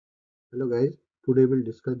Hello guys, today we'll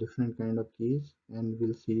discuss different kind of keys and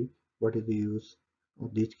we'll see what is the use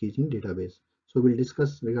of these keys in database. So we'll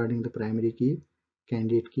discuss regarding the primary key,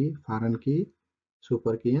 candidate key, foreign key,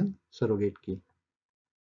 super key and surrogate key.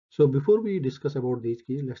 So before we discuss about these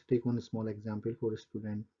keys, let's take one small example for a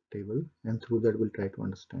student table and through that we'll try to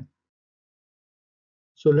understand.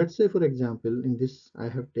 So let's say for example, in this I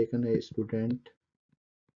have taken a student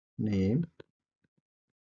name,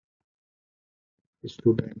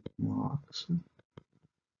 student marks,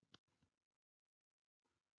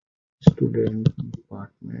 student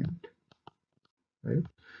department, right?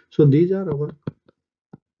 So these are our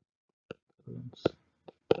columns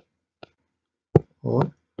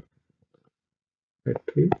or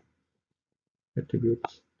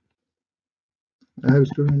attributes. I have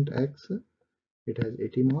student X, it has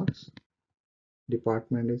 80 marks,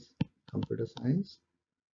 department is computer science.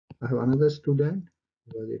 I have another student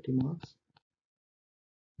who has 80 marks,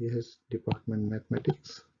 he has department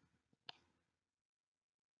mathematics.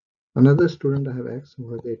 Another student I have X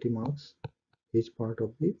who has 80 marks, he is part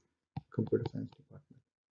of the computer science department.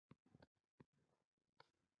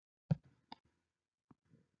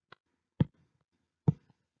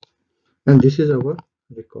 And this is our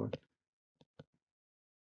record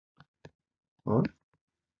or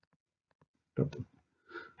tuple.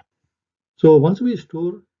 So once we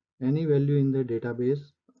store any value in the database,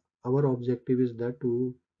 our objective is that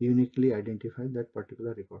to uniquely identify that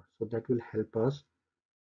particular record. So that will help us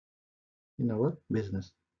in our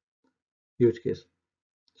business use case.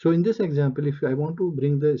 So in this example, if I want to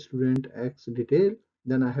bring the student X detail,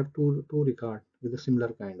 then I have two record with a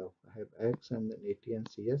similar kind of. I have X and then AT and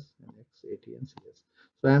CS and X, AT and CS.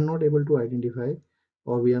 So I am not able to identify,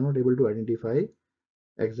 or we are not able to identify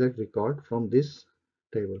exact record from this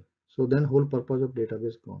table. So then whole purpose of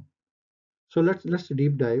database gone. So let's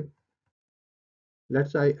deep dive.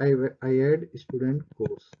 Let's I add student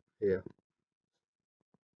course here,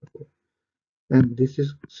 and this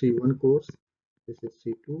is C1 course, this is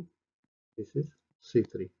C2, this is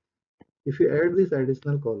C3. If you add this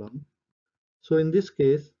additional column, so in this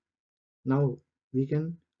case, now we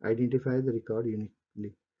can identify the record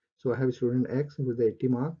uniquely. So I have student X with the 80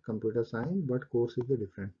 mark computer science, but course is the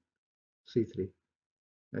different C3,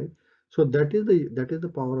 right? So that is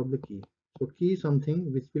the power of the key. So key is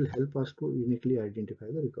something which will help us to uniquely identify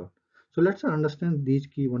the record. So let's understand these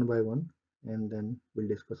key one by one, and then we'll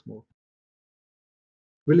discuss more.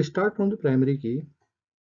 We'll start from the primary key.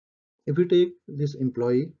 If we take this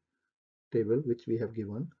employee table which we have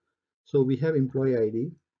given, so we have employee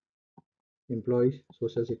ID, employee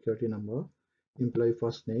social security number, employee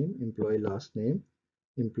first name, employee last name,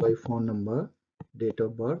 employee phone number, date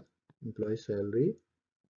of birth, employee salary,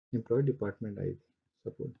 employee department ID.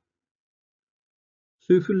 Suppose.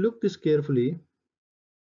 So if you look this carefully,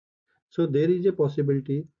 so there is a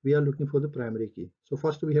possibility we are looking for the primary key. So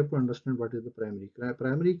first we have to understand what is the primary key.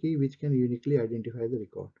 Primary key which can uniquely identify the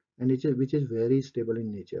record and which is very stable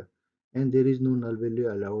in nature, and there is no null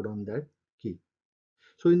value allowed on that key.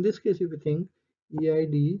 So in this case, if you think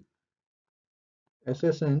EID,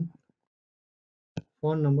 SSN,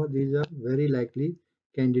 phone number, these are very likely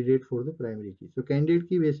candidate for the primary key. So candidate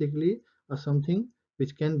key basically are something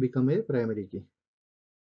which can become a primary key.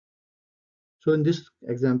 So in this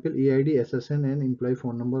example, EID, SSN and employee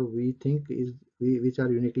phone number we think is which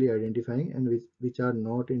are uniquely identifying and which are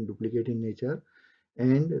not in duplicate in nature,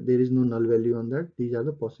 and there is no null value on that. These are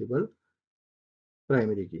the possible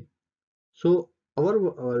primary key. So our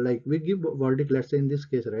like we give verdict, let's say in this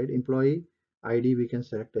case, right, employee ID we can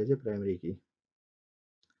select as a primary key.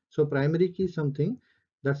 So primary key is something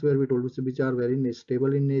that's where we told which are very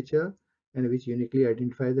stable in nature and which uniquely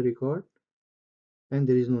identify the record, and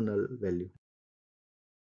there is no null value.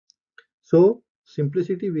 So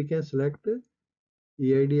simplicity, we can select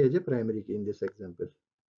EID as a primary key in this example,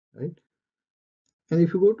 right? And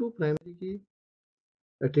if you go to primary key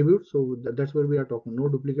attribute, so that's where we are talking. No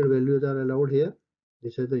duplicate values are allowed here.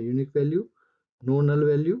 This is the unique value, no null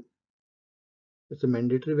value. It's a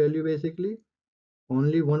mandatory value basically.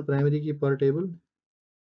 Only one primary key per table.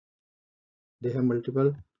 They have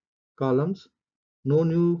multiple columns. No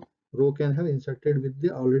new row can have inserted with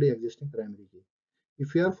the already existing primary key.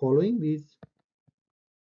 If you are following these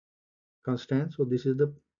constants, so this is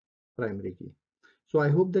the primary key. So I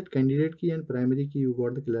hope that candidate key and primary key you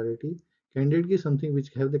got the clarity. Candidate key is something which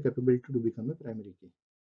have the capability to become a primary key.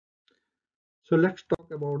 So let's talk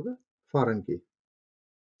about the foreign key.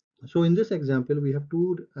 So in this example, we have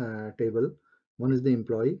two table. One is the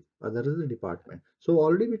employee, other is the department. So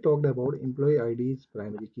already we talked about employee ID is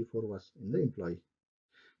primary key for us in the employee.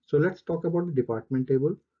 So let's talk about the department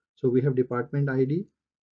table. So we have department ID,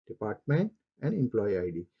 department, and employee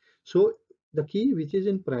ID. So the key which is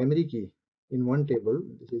in primary key in one table,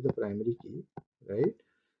 this is the primary key, right?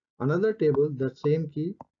 Another table, the same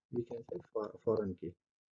key, we can say foreign key.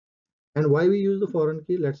 And why we use the foreign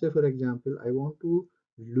key? Let's say, for example, I want to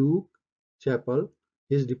Luke Chapel,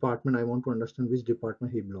 his department. I want to understand which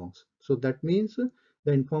department he belongs. So that means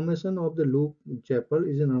the information of the Luke Chapel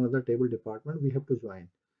is in another table department. We have to join.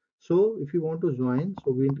 So if you want to join,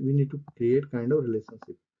 so we need to create kind of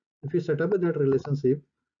relationship. If you set up that relationship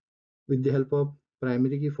with the help of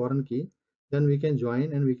primary key, foreign key, then we can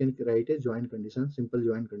join and we can write a join condition, simple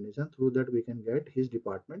join condition. Through that we can get his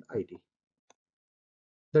department ID.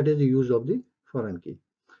 That is the use of the foreign key.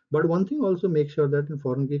 But one thing also, make sure that in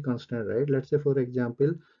foreign key constant, right? Let's say, for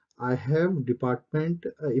example, I have department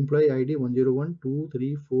employee ID 101, 2,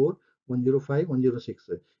 3, 4, 105, 106.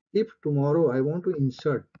 If tomorrow I want to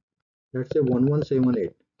insert, let's say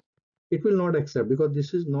 1178, it will not accept because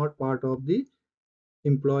this is not part of the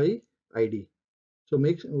employee ID. So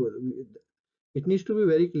it needs to be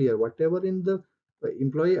very clear. Whatever in the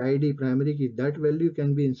employee ID primary key, that value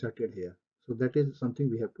can be inserted here. So that is something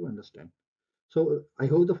we have to understand. So I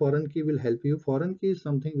hope the foreign key will help you. Foreign key is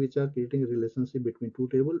something which are creating a relationship between two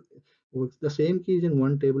tables. The same key is in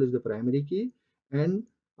one table is the primary key, and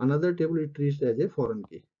another table it treats as a foreign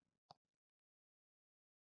key.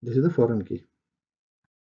 This is the foreign key.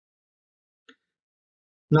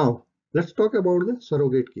 Now let's talk about the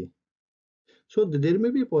surrogate key. So there may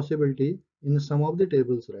be a possibility in some of the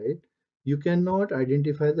tables, right? You cannot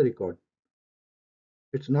identify the record.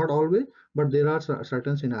 It's not always, but there are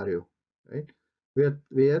certain scenario, right?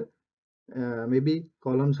 Where maybe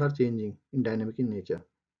columns are changing in dynamic in nature.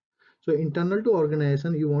 So internal to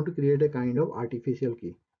organization, you want to create a kind of artificial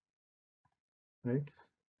key, right?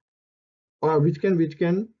 Or which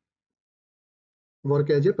can work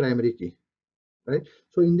as a primary key, right?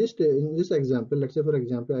 So in this example, let's say, for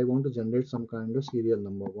example, I want to generate some kind of serial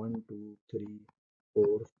number 1, 2, 3,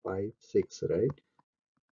 4, 5, 6, right?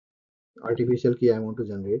 Artificial key I want to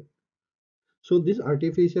generate. So this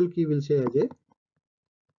artificial key will say as a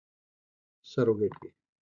surrogate key.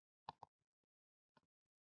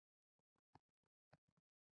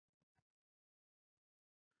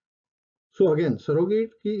 So again,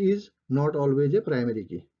 surrogate key is not always a primary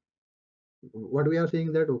key. What we are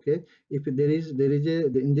saying that, okay, if there is a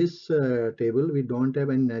in this table we don't have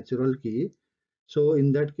any natural key, so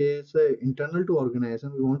in that case, internal to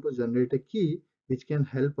organization, we want to generate a key which can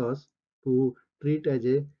help us to treat as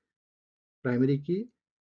a primary key.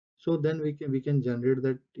 So then we can generate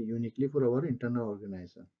that uniquely for our internal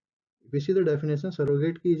organization. If we see the definition,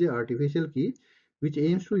 surrogate key is an artificial key which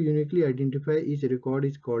aims to uniquely identify each record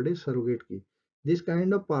is called a surrogate key. This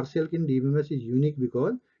kind of partial key in DBMS is unique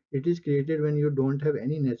because it is created when you don't have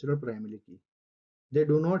any natural primary key. They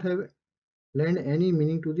do not have lend any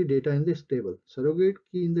meaning to the data in this table. Surrogate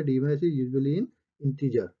key in the DBMS is usually in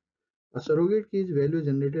integer. A surrogate key is value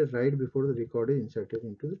generated right before the record is inserted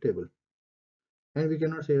into the table. And we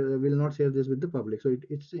cannot say, will not share this with the public. So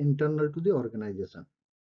it's internal to the organization,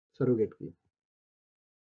 surrogate key.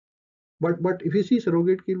 But if you see,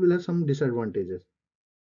 surrogate key will have some disadvantages,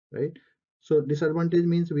 right? So disadvantage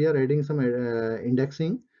means we are adding some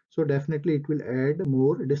indexing. So definitely it will add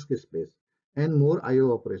more disk space and more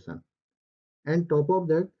IO operation. And top of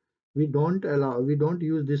that, we don't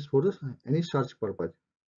use this for any search purpose.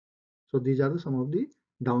 So these are some of the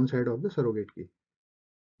downside of the surrogate key.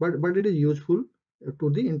 But it is useful to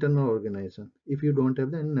the internal organization if you don't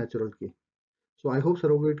have the natural key. So I hope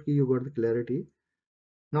surrogate key you got the clarity.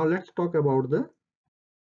 Now let's talk about the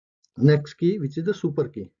next key, which is the super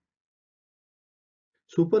key.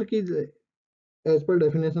 Super key is, as per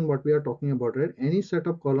definition, what we are talking about, right? Any set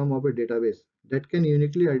of column of a database that can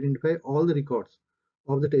uniquely identify all the records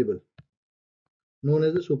of the table, known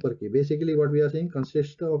as the super key. Basically, what we are saying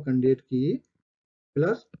consists of candidate key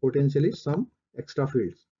plus potentially some extra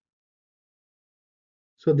fields.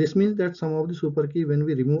 So this means that some of the super key, when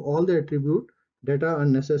we remove all the attribute that are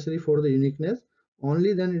unnecessary for the uniqueness,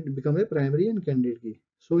 only then it become a primary and candidate key.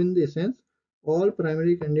 So in the sense, all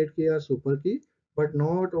primary candidate key are super key, but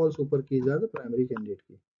not all super keys are the primary candidate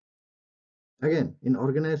key. Again, in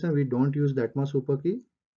organization, we don't use that much super key,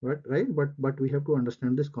 right? But we have to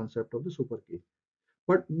understand this concept of the super key.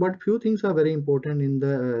 But few things are very important in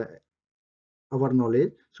the our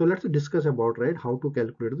knowledge. So let's discuss about, right, how to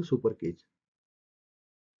calculate the super keys.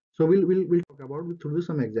 So we'll talk about through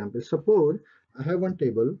some examples. Suppose I have one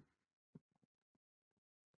table.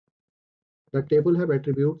 The table have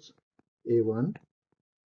attributes A1,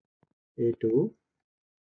 A2,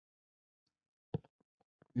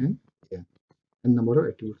 and yeah, and number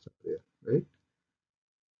of attributes are there, right?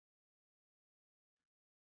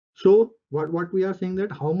 So what we are saying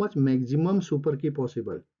that how much maximum super key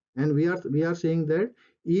possible, and we are saying that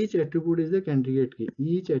each attribute is a candidate key.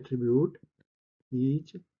 Each attribute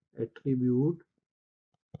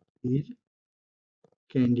is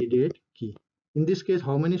candidate key. In this case,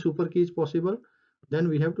 how many super keys possible? Then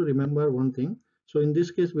we have to remember one thing. So in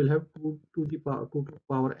this case, we'll have 2 to the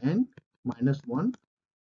power n minus 1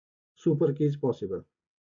 super keys possible.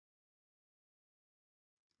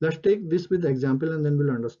 Let's take this with example and then we'll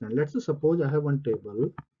understand. Let's suppose I have one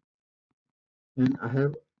table and I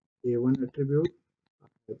have a1 attribute, I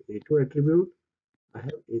have a2 attribute, I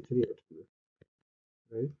have a3 attribute,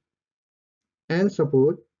 right? And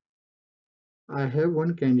suppose I have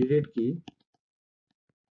one candidate key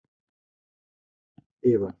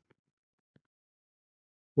a1.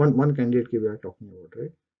 One candidate key we are talking about,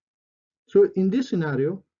 right? So in this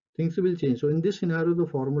scenario, things will change. So in this scenario, the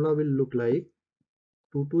formula will look like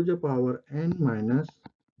 2 to the power n minus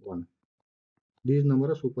 1. These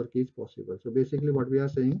number of super keys possible. So basically what we are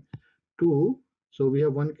saying, 2. So we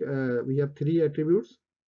have 3 attributes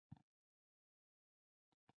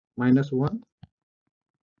minus 1,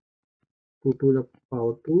 2 to the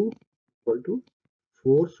power 2 equal to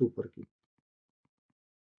 4 super key,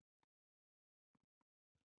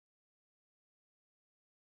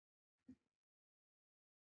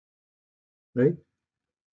 right?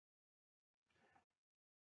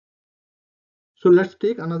 So let's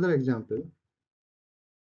take another example.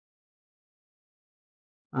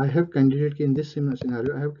 I have candidate key in this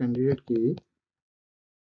scenario. I have candidate key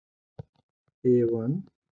a1,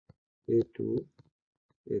 a2,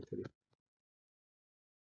 a3.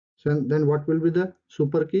 So then what will be the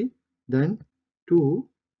super key? Then 2,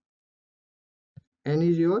 n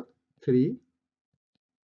is your 3,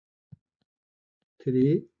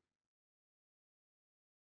 3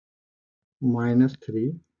 minus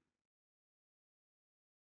 3,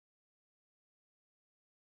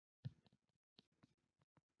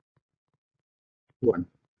 1,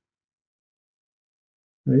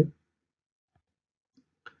 right?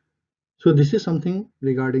 So this is something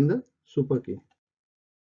regarding the super key.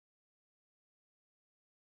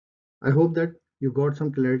 I hope that you got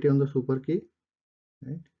some clarity on the super key,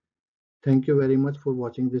 right? Thank you very much for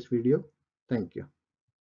watching this video. Thank you.